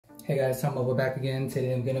Hey guys, we're back again.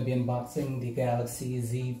 Today I'm going to be unboxing the Galaxy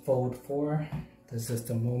Z Fold 4. This is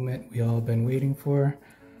the moment we all been waiting for.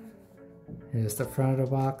 Here's the front of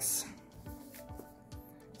the box.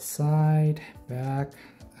 Side, back,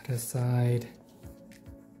 other side.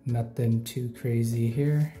 Nothing too crazy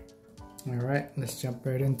here. Alright, let's jump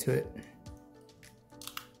right into it.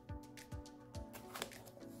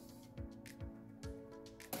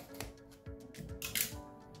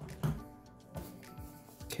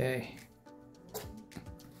 Okay,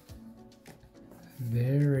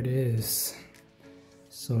 there it is.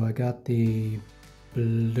 So I got the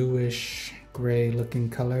bluish gray looking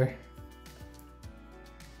color.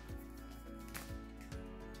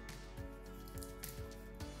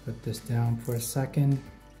 Put this down for a second.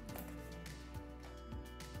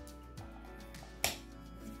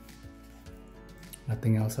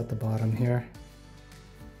 Nothing else at the bottom here.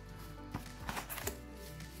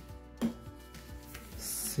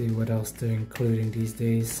 See what else they're including these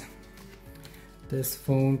days. This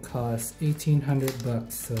phone costs 1,800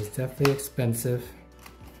 bucks, so it's definitely expensive.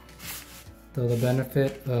 Though the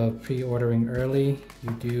benefit of pre-ordering early,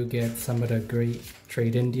 you do get some of the great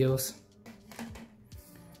trade-in deals.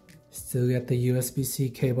 Still get the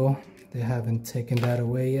USB-C cable. They haven't taken that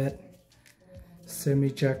away yet. SIM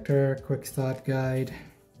ejector, quick start guide.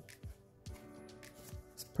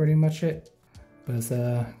 That's pretty much it. But it's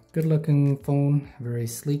a good looking phone, very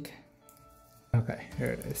sleek. Okay, here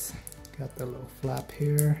it is. Got the little flap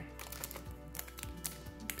here.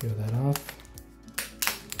 Peel that off.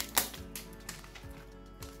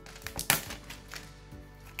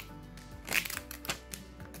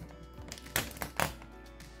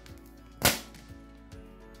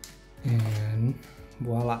 And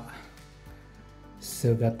voila.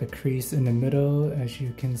 Still got the crease in the middle, as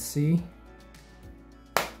you can see.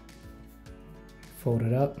 Fold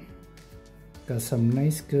it up. Got some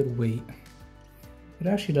nice good weight. It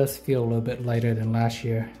actually does feel a little bit lighter than last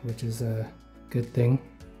year, which is a good thing.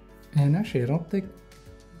 And actually, I don't think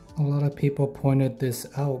a lot of people pointed this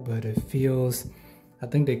out, but it feels, I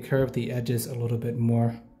think they curved the edges a little bit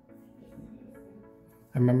more.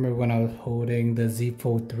 I remember when I was holding the Z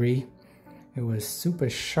Fold 3, it was super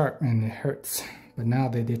sharp and it hurts. But now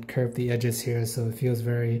they did curve the edges here, so it feels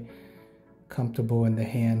very comfortable in the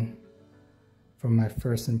hand. From my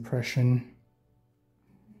first impression.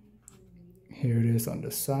 Here it is on the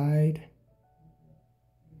side.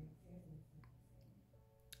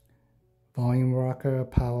 Volume rocker,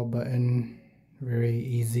 power button, very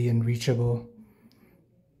easy and reachable.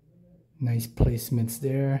 Nice placements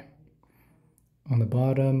there. On the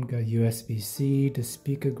bottom, got USB-C, the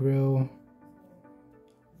speaker grill.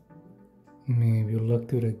 I mean, if you look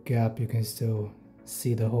through the gap, you can still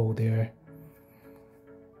see the hole there.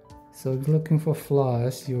 So if you're looking for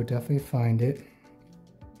flaws, you'll definitely find it.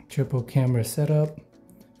 Triple camera setup,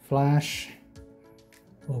 flash.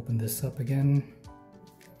 Open this up again.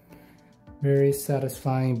 Very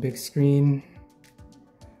satisfying big screen.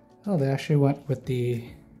 Oh, they actually went with the,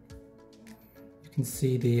 you can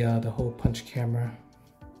see the hole punch camera.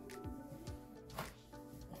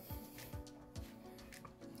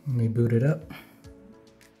 Let me boot it up.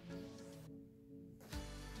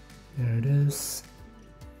 There it is.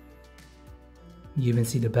 You even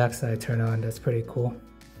see the backside turn on, that's pretty cool.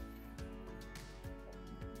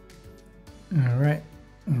 Alright,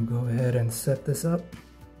 I'll go ahead and set this up.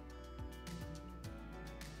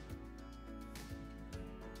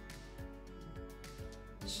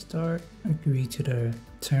 Start, agree to the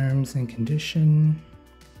terms and condition.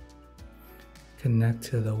 Connect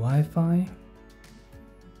to the Wi-Fi.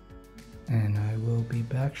 And I will be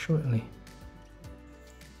back shortly.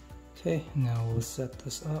 Okay, now we'll set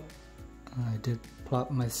this up. I did plop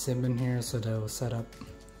my SIM in here so that it will set up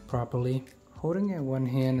properly. Holding it in one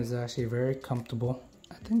hand is actually very comfortable.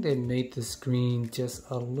 I think they made the screen just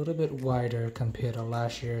a little bit wider compared to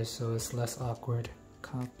last year, so it's less awkward.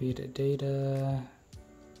 Copy the data,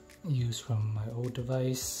 use from my old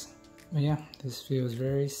device. But yeah, this feels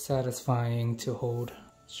very satisfying to hold.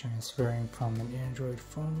 Transferring from an Android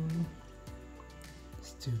phone.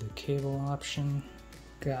 Let's do the cable option.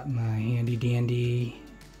 Got my handy dandy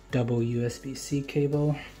double USB-C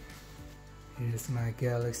cable. Here's my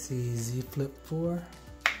Galaxy Z Flip 4.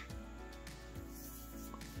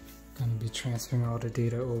 Gonna be transferring all the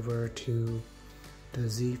data over to the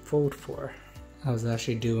Z Fold 4. I was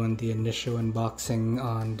actually doing the initial unboxing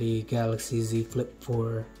on the Galaxy Z Flip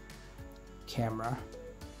 4 camera.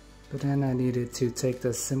 But then I needed to take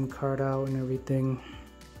the SIM card out and everything.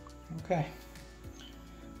 Okay,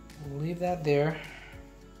 we'll leave that there.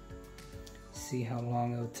 See how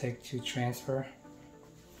long it'll take to transfer.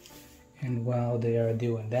 And while they are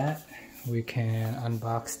doing that, we can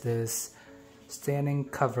unbox this standing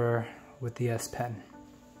cover with the S Pen.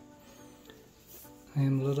 I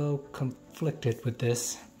am a little conflicted with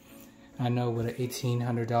this. I know with an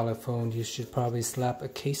 $1,800 phone, you should probably slap a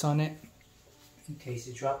case on it in case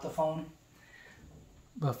you drop the phone.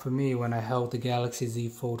 But for me, when I held the Galaxy Z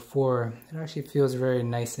Fold 4, it actually feels very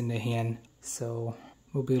nice in the hand. So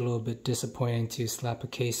it will be a little bit disappointing to slap a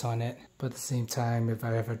case on it. But at the same time, if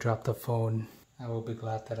I ever drop the phone, I will be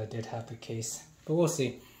glad that I did have the case. But we'll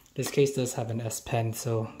see. This case does have an S Pen,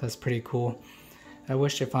 so that's pretty cool. I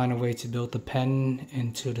wish to find a way to build the pen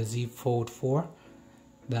into the Z Fold 4.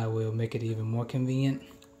 That will make it even more convenient.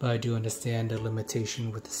 But I do understand the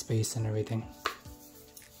limitation with the space and everything.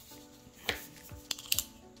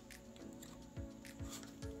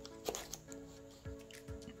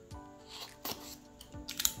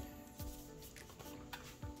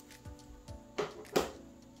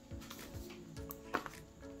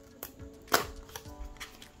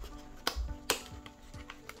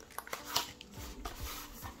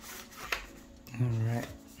 Alright,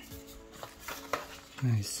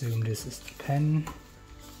 I assume this is the pen,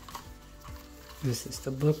 this is the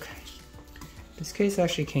book. This case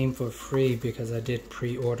actually came for free because I did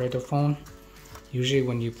pre-order the phone. Usually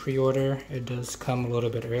when you pre-order, it does come a little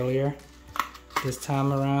bit earlier. This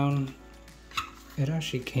time around, it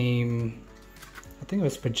actually came, I think it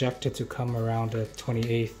was projected to come around the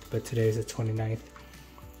 28th, but today is the 29th.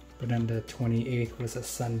 But then the 28th was a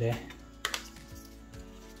Sunday.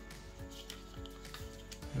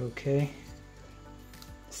 Okay,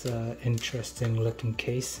 it's an interesting looking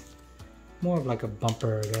case. More of like a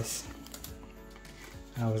bumper, I guess.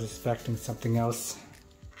 I was expecting something else.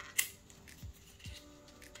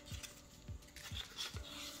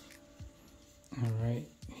 Alright,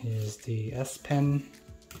 here's the S Pen.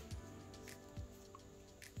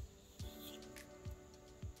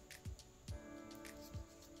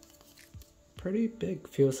 Pretty big,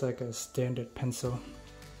 feels like a standard pencil.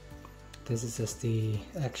 This is just the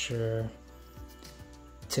extra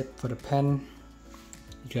tip for the pen.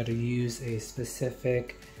 You gotta use a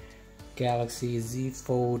specific Galaxy Z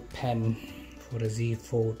Fold pen for the Z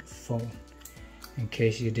Fold phone. In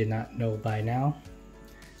case you did not know by now.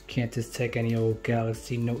 Can't just take any old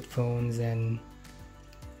Galaxy Note phones and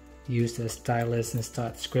use the stylus and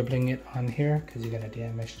start scribbling it on here because you're gonna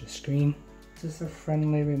damage the screen. Just a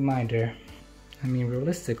friendly reminder. I mean,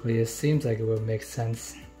 realistically, it seems like it would make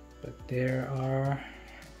sense. But there are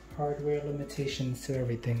hardware limitations to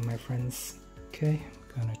everything, my friends. Okay,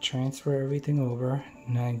 I'm gonna transfer everything over.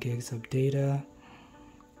 9 gigs of data.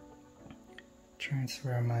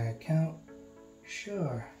 Transfer my account.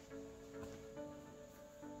 Sure.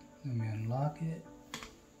 Let me unlock it.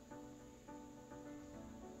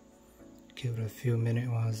 Give it a few minutes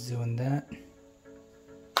while I was doing that.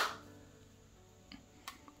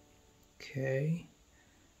 Okay.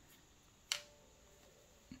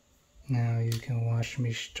 Now you can watch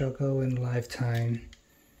me struggle in live time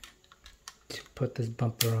to put this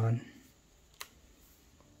bumper on.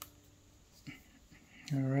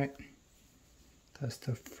 Alright, that's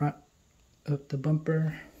the front of the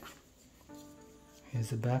bumper. Here's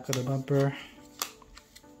the back of the bumper.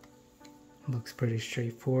 Looks pretty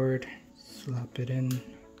straightforward. Slap it in.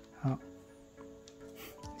 Oh,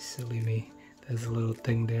 silly me. There's a little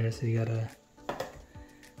thing there, so you gotta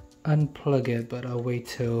unplug it, but I'll wait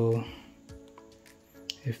till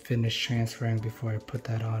it finished transferring before I put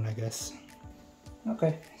that on, I guess.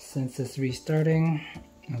 Okay, since it's restarting,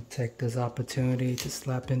 I'll take this opportunity to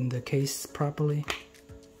slap in the case properly.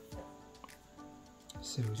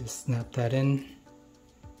 So we just snap that in.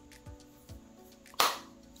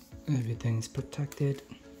 Everything's protected.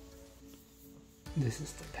 This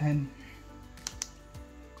is the pen.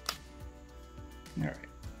 Alright,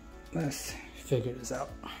 let's figure this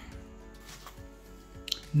out.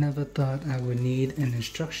 Never thought I would need an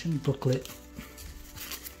instruction booklet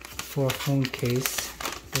for a phone case,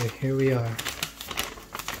 but here we are.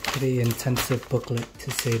 Pretty intensive booklet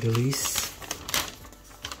to say the least.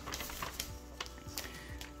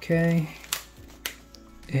 Okay,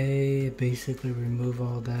 basically remove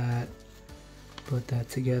all that, put that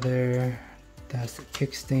together. That's the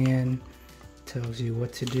kickstand, tells you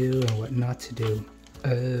what to do and what not to do.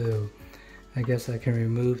 Oh, I guess I can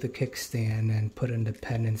remove the kickstand and put in the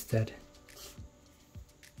pen instead.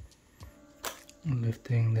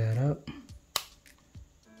 Lifting that up.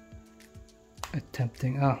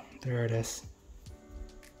 Attempting, oh, there it is.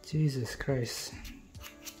 Jesus Christ.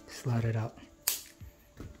 Slide it out.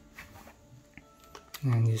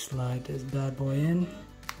 And you slide this bad boy in.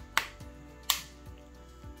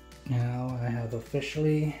 Now I have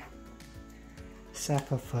officially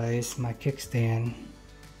sacrifice my kickstand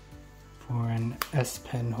for an S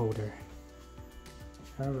Pen holder.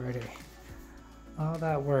 Alrighty. All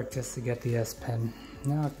that work just to get the S Pen.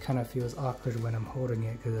 Now it kind of feels awkward when I'm holding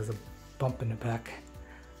it because there's a bump in the back.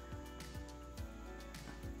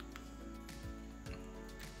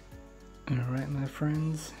 Alright my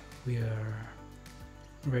friends, we are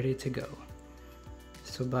ready to go.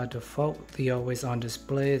 So by default, the always on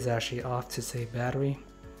display is actually off to save battery.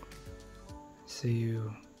 So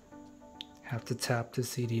you have to tap to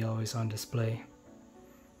see the always on display,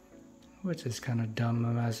 which is kind of dumb.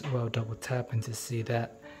 I might as well double tapping to see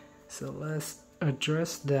that. So let's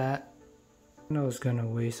address that. I know it's gonna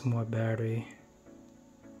waste more battery.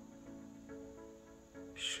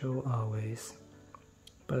 Show always,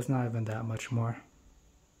 but it's not even that much more.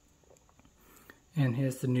 And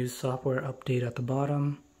here's the new software update at the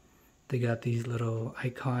bottom. They got these little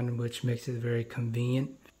icons which makes it very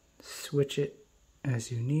convenient. Switch it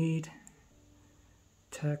as you need.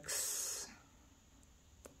 Text,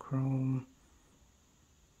 Chrome,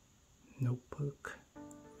 notebook.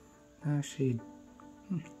 Actually,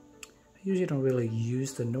 I usually don't really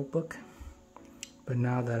use the notebook, but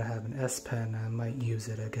now that I have an S Pen, I might use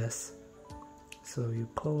it, I guess. So you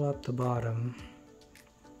pull up the bottom,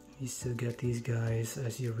 you still get these guys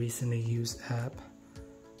as your recently used app.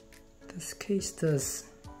 This case does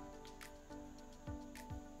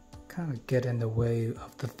kind of get in the way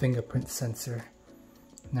of the fingerprint sensor.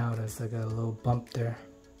 Now there's like a little bump there.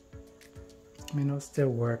 I mean, it'll still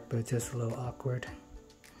work, but it's just a little awkward.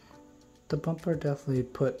 The bumper definitely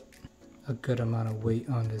put a good amount of weight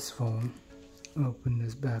on this phone. Open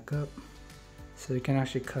this back up. So you can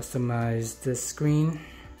actually customize this screen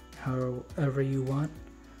however you want.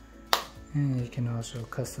 And you can also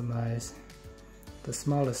customize the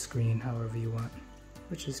smallest screen however you want,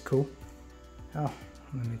 which is cool. Oh,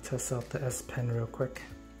 let me test out the S Pen real quick.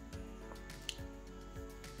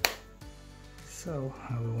 So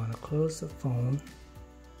we want to close the phone,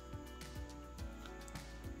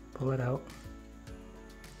 pull it out,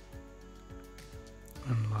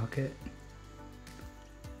 unlock it.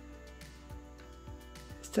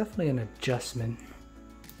 It's definitely an adjustment.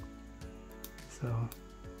 So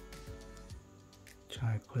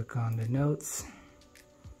try to click on the notes,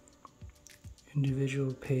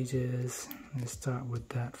 individual pages. Let's start with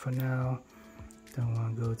that for now. Don't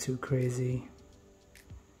want to go too crazy.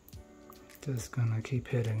 Just gonna keep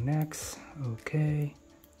hitting next. Okay.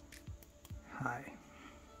 Hi.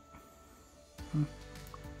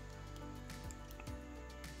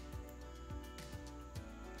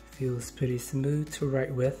 Feels pretty smooth to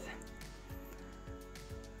write with.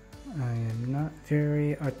 I am not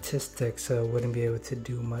very artistic, so I wouldn't be able to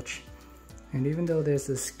do much. And even though there's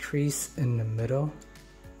this crease in the middle,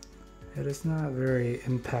 it is not very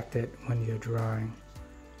impacted when you're drawing,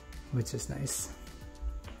 which is nice.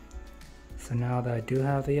 So now that I do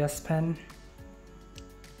have the S Pen,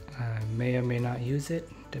 I may or may not use it,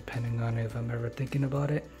 depending on if I'm ever thinking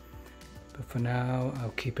about it. But for now, I'll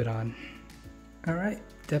keep it on. Alright,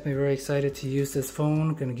 definitely very excited to use this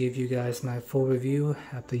phone. Gonna give you guys my full review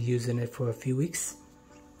after using it for a few weeks.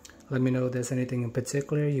 Let me know if there's anything in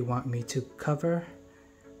particular you want me to cover.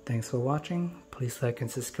 Thanks for watching. Please like and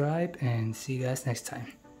subscribe, and see you guys next time.